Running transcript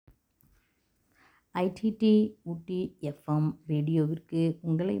IDD ஊட்டி FM ரேடியோவிற்கு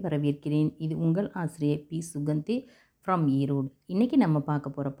உங்களை வரவேற்கிறேன். இது உங்கள் ஆசிரியர் பி. சுகந்தி ஃப்ரம் ஈரோடு. இன்றைக்கி நம்ம பார்க்க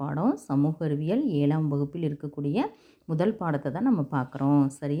போகிற பாடம் சமூக அறிவியல் 7ஆம் வகுப்பில் இருக்கக்கூடிய முதல் பாடத்தை தான் நம்ம பார்க்குறோம்.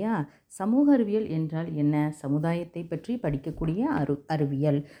 சரியா? சமூக அறிவியல் என்றால் என்ன? சமுதாயத்தை பற்றி படிக்கக்கூடிய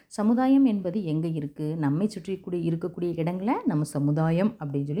அறிவியல். சமுதாயம் என்பது எங்கே இருக்குது? நம்மை சுற்றி இருக்கக்கூடிய இடங்களை நம்ம சமுதாயம்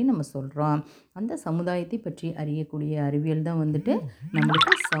அப்படின்னு சொல்லி நம்ம சொல்கிறோம். அந்த சமுதாயத்தை பற்றி அறியக்கூடிய அறிவியல் தான் வந்துட்டு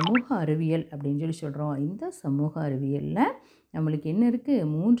நம்மளுக்கு சமூக அறிவியல் அப்படின்னு சொல்லி சொல்கிறோம். இந்த சமூக அறிவியலில் நம்மளுக்கு என்ன இருக்குது?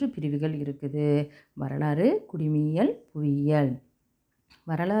 3 பிரிவுகள் இருக்குது. வரலாறு, குடிமியல், புவியியல்.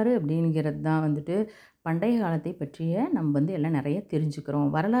 வரலாறு அப்படிங்கிறது தான் வந்துட்டு பண்டைய காலத்தை பற்றிய நம்ம எல்லாம் நிறைய தெரிஞ்சுக்கிறோம்.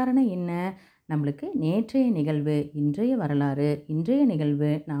 வரலாறுனா என்ன? நம்மளுக்கு நேற்றைய நிகழ்வு இன்றைய வரலாறு, இன்றைய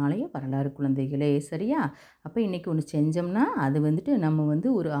நிகழ்வு நாளைய வரலாறு குழந்தைகளே. சரியா? அப்போ இன்றைக்கி ஒன்று செஞ்சோம்னா அது வந்துட்டு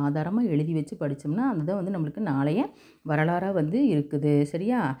நம்ம ஒரு ஆதாரமாக எழுதி வச்சு படித்தோம்னா அதுதான் நம்மளுக்கு நாளைய வரலாறாக இருக்குது.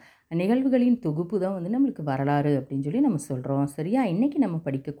 சரியா? நிகழ்வுகளின் தொகுப்பு தான் நம்மளுக்கு வரலாறு அப்படின்னு சொல்லி நம்ம சொல்கிறோம். சரியா? இன்றைக்கி நம்ம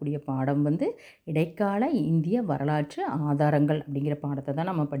படிக்கக்கூடிய பாடம் இடைக்கால இந்திய வரலாற்று ஆதாரங்கள் அப்படிங்கிற பாடத்தை தான்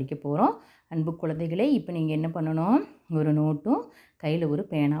நம்ம படிக்க போகிறோம். அன்பு குழந்தைகளே, இப்போ நீங்கள் என்ன பண்ணணும்? ஒரு நோட்டும் கையில் ஒரு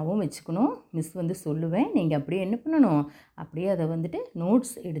பேனாவும் வச்சுக்கணும். மிஸ் சொல்லுவேன், நீங்கள் அப்படியே என்ன பண்ணணும்? அப்படியே அதை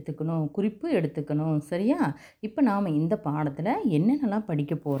நோட்ஸ் எடுத்துக்கணும், குறிப்பு எடுத்துக்கணும். சரியா? இப்போ நாம் இந்த பாடத்தில் என்னென்னலாம்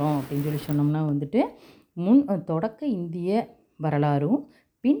படிக்க போகிறோம் அப்படின்னு சொல்லி சொன்னோம்னா தொடக்க இந்திய வரலாறும்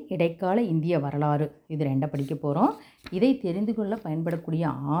பின் இடைக்கால இந்திய வரலாறு இது 2 படிக்க போகிறோம். இதை தெரிந்து கொள்ள பயன்படக்கூடிய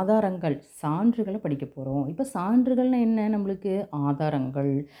ஆதாரங்கள், சான்றுகளை படிக்க போகிறோம். இப்போ சான்றுகள்னால் என்ன? நம்மளுக்கு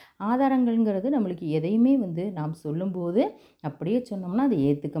ஆதாரங்கள்ங்கிறது நம்மளுக்கு எதையுமே நாம் சொல்லும்போது அப்படியே சொன்னோம்னா அதை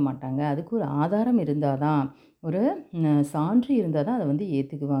ஏற்றுக்க மாட்டாங்க. அதுக்கு ஒரு ஆதாரம் இருந்தால் தான், ஒரு சான்று இருந்தால் தான் அதை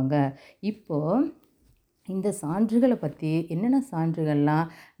ஏற்றுக்குவாங்க. இப்போது இந்த சான்றுகளை பற்றி என்னென்ன சான்றுகள்லாம்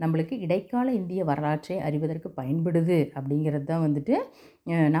நம்மளுக்கு இடைக்கால இந்திய வரலாற்றை அறிவதற்கு பயன்படுது அப்படிங்கிறது தான்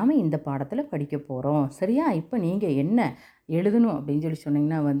நாம் இந்த பாடத்தில் படிக்க போகிறோம். சரியா? இப்போ நீங்கள் என்ன எழுதணும் அப்படின்னு சொல்லி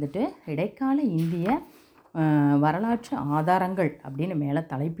சொன்னிங்கன்னா இடைக்கால இந்திய வரலாற்று ஆதாரங்கள் அப்படின்னு மேலே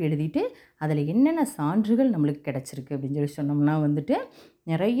தலைப்பு எழுதிட்டு அதில் என்னென்ன சான்றுகள் நம்மளுக்கு கிடச்சிருக்கு அப்படின்னு சொல்லி சொன்னோம்னா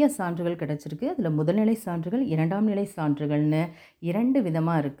நிறைய சான்றுகள் கிடச்சிருக்கு. அதில் முதல்நிலை சான்றுகள், 2ஆம் நிலை சான்றுகள்னு 2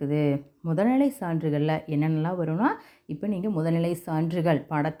 விதமாக இருக்குது. முதல்நிலை சான்றுகளில் என்னென்னலாம் வரும்னா, இப்போ நீங்கள் முதல்நிலை சான்றுகள்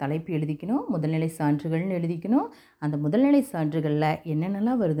தலைப்பு எழுதிக்கணும், முதல்நிலை சான்றுகள்னு எழுதிக்கணும். அந்த முதல்நிலை சான்றுகளில்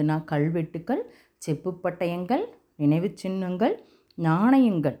என்னென்னலாம் வருதுன்னா, கல்வெட்டுக்கள், செப்பு பட்டயங்கள், நினைவு சின்னங்கள்,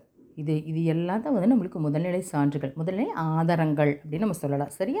 நாணயங்கள், இது எல்லாம் தான் நம்மளுக்கு முதல்நிலை சான்றுகள், முதல்நிலை ஆதாரங்கள் அப்படின்னு நம்ம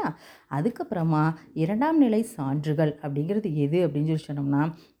சொல்லலாம். சரியா? அதுக்கப்புறமா 2ஆம் நிலை சான்றுகள் அப்படிங்கிறது எது அப்படின்னு சொல்லி சொன்னோம்னா,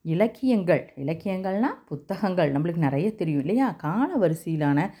 இலக்கியங்கள்னால் புத்தகங்கள். நம்மளுக்கு நிறைய தெரியும் இல்லையா? கால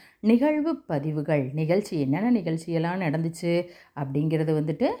வரிசையிலான நிகழ்வு பதிவுகள், என்னென்ன நிகழ்ச்சியெல்லாம் நடந்துச்சு அப்படிங்கிறத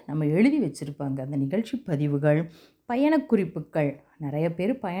நம்ம எழுதி வச்சுருப்பாங்க. அந்த நிகழ்ச்சி பதிவுகள், பயணக்குறிப்புகள். நிறைய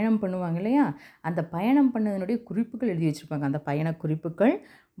பேர் பயணம் பண்ணுவாங்க இல்லையா? அந்த பயணம் பண்ணதனுடைய குறிப்புகள் எழுதி வச்சுருப்பாங்க. அந்த பயணக்குறிப்புகள்,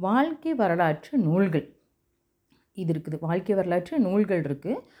 வாழ்க்கை வரலாற்று நூல்கள் இது இருக்குது. வாழ்க்கை வரலாற்று நூல்கள்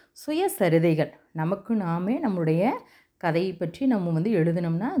இருக்குது. சுயசரிதைகள், நமக்கு நாமே நம்முடைய கதையை பற்றி நம்ம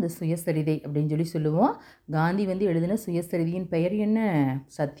எழுதினோம்னா அது சுயசரிதை அப்படின்னு சொல்லி சொல்லுவோம். காந்தி எழுதின சுயசரிதையின் பெயர் என்ன?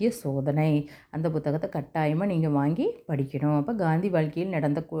 சத்திய சோதனை. அந்த புத்தகத்தை கட்டாயமாக நீங்கள் வாங்கி படிக்கணும். அப்போ காந்தி வாழ்க்கையில்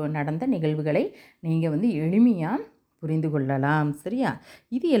நடந்த நிகழ்வுகளை நீங்கள் எளிமையாக புரிந்து கொள்ளலாம். சரியா?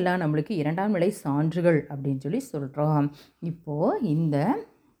 இது எல்லாம் நம்மளுக்கு 2ஆம் நிலை சான்றுகள் அப்படின்னு சொல்லி சொல்கிறோம். இப்போது இந்த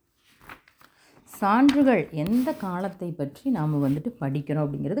சான்றுகள் எந்த காலத்தை பற்றி நாம் படிக்கிறோம்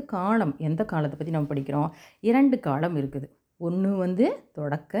அப்படிங்கிறது, காலம் எந்த காலத்தை பற்றி நம்ம படிக்கிறோம்? 2 காலம் இருக்குது. ஒன்று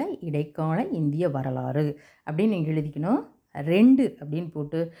தொடக்க இடைக்கால இந்திய வரலாறு அப்படின்னு நீங்கள் எழுதிக்கணும். 2 அப்படின்னு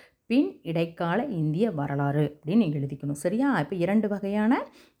போட்டு பின் இடைக்கால இந்திய வரலாறு அப்படின்னு நீங்கள் எழுதிக்கணும். சரியா? இப்போ 2 வகையான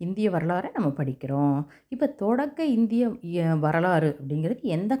இந்திய வரலாறை நம்ம படிக்கிறோம். இப்போ தொடக்க இந்திய வரலாறு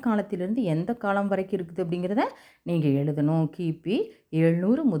அப்படிங்கிறது எந்த காலத்திலிருந்து எந்த காலம் வரைக்கும் இருக்குது அப்படிங்கிறத நீங்கள் எழுதணும். கிபி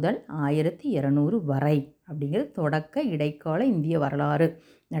 700 முதல் 1200 வரை அப்படிங்கிறது தொடக்க இடைக்கால இந்திய வரலாறு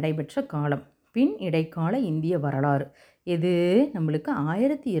நடைபெற்ற காலம். பின் இடைக்கால இந்திய வரலாறு எது? நம்மளுக்கு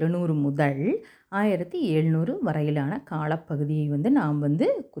 1200 முதல் 1700 வரையிலான காலப்பகுதியை நாம்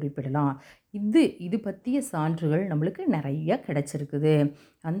குறிப்பிடலாம். இது பற்றிய சான்றுகள் நம்மளுக்கு நிறைய கிடச்சிருக்குது.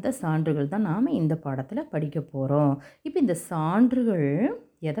 அந்த சான்றுகள் தான் நாம் இந்த பாடத்தில் படிக்க போகிறோம். இப்போ இந்த சான்றுகள்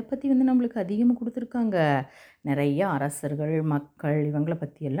எதை பற்றி நம்மளுக்கு அதிகமாக கொடுத்துருக்காங்க? நிறைய அரசர்கள், மக்கள், இவங்களை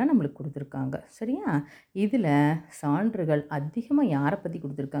பற்றியெல்லாம் நம்மளுக்கு கொடுத்துருக்காங்க. சரியா? இதில் சான்றுகள் அதிகமாக யாரை பற்றி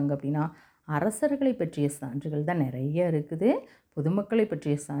கொடுத்துருக்காங்க அப்படின்னா, அரசர்களை பற்றிய சான்றுகள் தான் நிறைய இருக்குது. பொதுமக்களை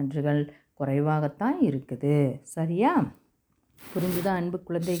பற்றிய சான்றுகள் குறைவாகத்தான் இருக்குது. சரியா? புரிஞ்சுதா அன்பு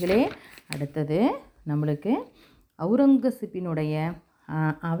குழந்தைகளே? அடுத்தது நம்மளுக்கு அவுரங்கசீப்பினுடைய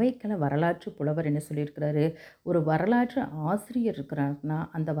அவைக்கள வரலாற்று புலவர் என்ன சொல்லியிருக்கிறாரு, ஒரு வரலாற்று ஆசிரியர் இருக்கிறாருன்னா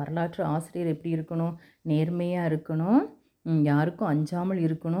அந்த வரலாற்று ஆசிரியர் எப்படி இருக்கணும், நேர்மையாக இருக்கணும், யாருக்கும் அஞ்சாமல்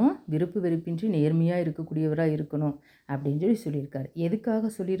இருக்கணும், விருப்பு வெறுப்பின்றி நேர்மையாக இருக்கக்கூடியவராக இருக்கணும் அப்படின்னு சொல்லியிருக்காரு.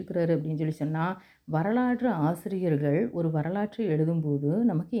 எதுக்காக சொல்லியிருக்கிறாரு அப்படின்னு சொன்னால், வரலாற்று ஆசிரியர்கள் ஒரு வரலாற்றை எழுதும்போது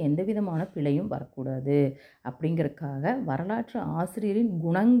நமக்கு எந்த விதமான பிழையும் வரக்கூடாது அப்படிங்கிறதுக்காக வரலாற்று ஆசிரியரின்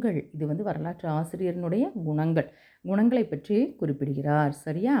குணங்கள், இது வரலாற்று ஆசிரியரினுடைய குணங்களை பற்றி குறிப்பிடுகிறார்.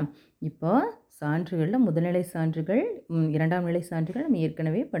 சரியா? இப்போ சான்றுகளில் முதல்நிலை சான்றுகள், இரண்டாம் நிலை சான்றுகள் நம்ம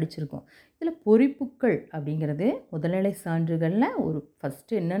ஏற்கனவே படிச்சிருக்கோம். இதில் பொறிப்புக்கள் அப்படிங்கிறது முதல்நிலை சான்றுகளில் ஒரு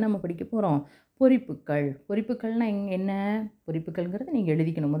ஃபஸ்ட்டு என்ன நம்ம படிக்க போகிறோம், பொறிப்புக்கள்னால் என்ன, பொறிப்புக்கள்ங்கிறத நீங்கள்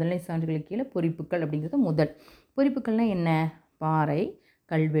எழுதிக்கணும். முதல்நிலை சான்றுகளுக்கு கீழே பொறிப்புக்கள் அப்படிங்கிறது முதல். பொறிப்புக்கள்னால் என்ன, பாறை,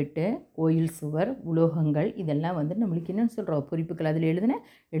 கல்வெட்டு, கோயில் சுவர், உலோகங்கள், இதெல்லாம் நம்மளுக்கு என்னென்னு சொல்கிறோம், பொறிப்புக்கள். அதில் எழுதின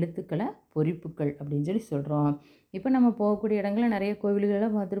எழுத்துக்களை பொறிப்புக்கள் அப்படின்னு சொல்கிறோம். இப்போ நம்ம போகக்கூடிய இடங்களில் நிறைய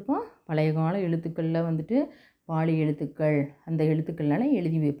கோவில்களெல்லாம் பார்த்துருப்போம். பழைய கால எழுத்துக்களில் பாலி எழுத்துக்கள், அந்த எழுத்துக்கள்னால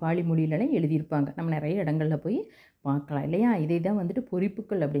பாலி மொழியிலலாம் எழுதியிருப்பாங்க. நம்ம நிறைய இடங்களில் போய் பார்க்கலாம் இல்லையா? இதை தான்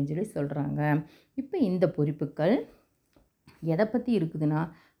பொறிப்புக்கள் அப்படின்னு சொல்கிறாங்க. இப்போ இந்த பொறிப்புக்கள் எதை பற்றி இருக்குதுன்னா,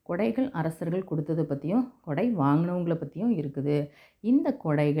 கொடைகள் அரசர்கள் கொடுத்ததை பற்றியும் கொடை வாங்கினவங்கள பற்றியும் இருக்குது. இந்த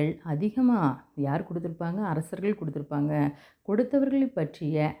கொடைகள் அதிகமாக யார் கொடுத்துருப்பாங்க, அரசர்கள் கொடுத்துருப்பாங்க. கொடுத்தவர்களை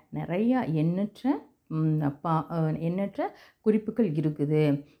பற்றிய நிறையா எண்ணற்ற குறிப்புகள் இருக்குது.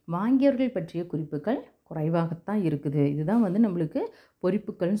 வாங்கியவர்கள் பற்றிய குறிப்புகள் குறைவாகத்தான் இருக்குது. இதுதான் நம்மளுக்கு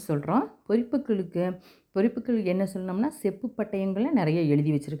பொறிப்புக்கள்னு சொல்கிறோம். பொறிப்புக்கள் என்ன சொல்லணும்னா, செப்பு பட்டயங்களை நிறைய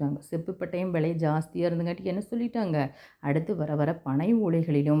எழுதி வச்சுருக்காங்க. செப்பு பட்டயம் விலை ஜாஸ்தியாக இருந்தங்காட்டி என்ன சொல்லிட்டாங்க, அடுத்து வர வர பனை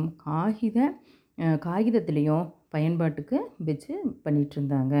ஓலைகளிலும் காகிதத்திலையும் பயன்பாட்டுக்கு வச்சு பண்ணிகிட்டு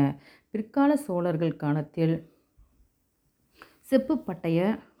இருந்தாங்க. பிற்கால சோழர்கள் காலத்தில் செப்பு பட்டய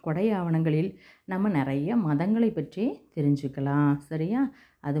கொடை ஆவணங்களில் நம்ம நிறைய மதங்களை பற்றி தெரிஞ்சுக்கலாம். சரியா?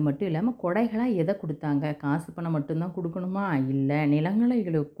 அது மட்டும் இல்லாமல் கொடைகளாக எதை கொடுத்தாங்க, காசு பணம் மட்டும்தான் கொடுக்கணுமா, இல்லை,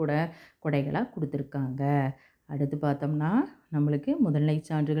 நிலங்களுக்கு கூட கொடைகளாக கொடுத்துருக்காங்க. அடுத்து பார்த்தோம்னா நம்மளுக்கு முதல்நிலை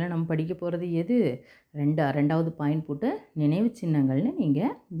சான்றுகளை நம்ம படிக்க போகிறது எது, ரெண்டாவது பாயிண்ட் போட்டு நினைவு சின்னங்கள்னு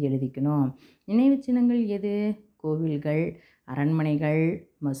நீங்கள் எழுதிக்கணும். நினைவு சின்னங்கள் எது, கோவில்கள், அரண்மனைகள்,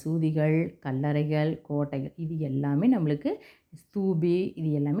 மசூதிகள், கல்லறைகள், கோட்டைகள், இது எல்லாமே நம்மளுக்கு ஸ்தூபி, இது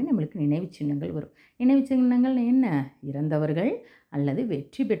எல்லாமே நம்மளுக்கு நினைவு சின்னங்கள் வரும். நினைவு சின்னங்கள் என்ன, இறந்தவர்கள் அல்லது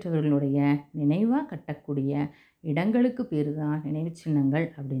வெற்றி பெற்றவர்களுடைய நினைவாக கட்டக்கூடிய இடங்களுக்கு பேர் தான் நினைவு சின்னங்கள்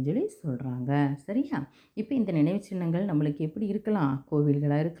அப்படின்னு சொல்கிறாங்க. சரியா? இப்போ இந்த நினைவு சின்னங்கள் நம்மளுக்கு எப்படி இருக்கலாம்,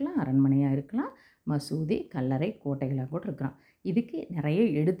 கோவில்களாக இருக்கலாம், அரண்மனையாக இருக்கலாம், மசூதி, கல்லறை, கோட்டைகளாக கூட இருக்கலாம். இதுக்கு நிறைய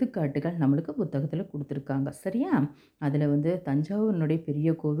எடுத்துக்காட்டுகள் நம்மளுக்கு புத்தகத்தில் கொடுத்துருக்காங்க. சரியா? அதில் தஞ்சாவூரினுடைய பெரிய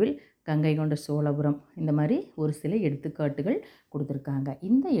கோவில், கங்கை கொண்ட சோழபுரம், இந்த மாதிரி ஒரு சில எடுத்துக்காட்டுகள் கொடுத்துருக்காங்க.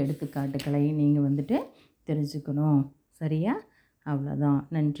 இந்த எடுத்துக்காட்டுகளை நீங்கள் தெரிஞ்சுக்கணும். சரியா? அவ்வளோதான்.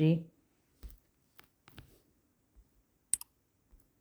 நன்றி.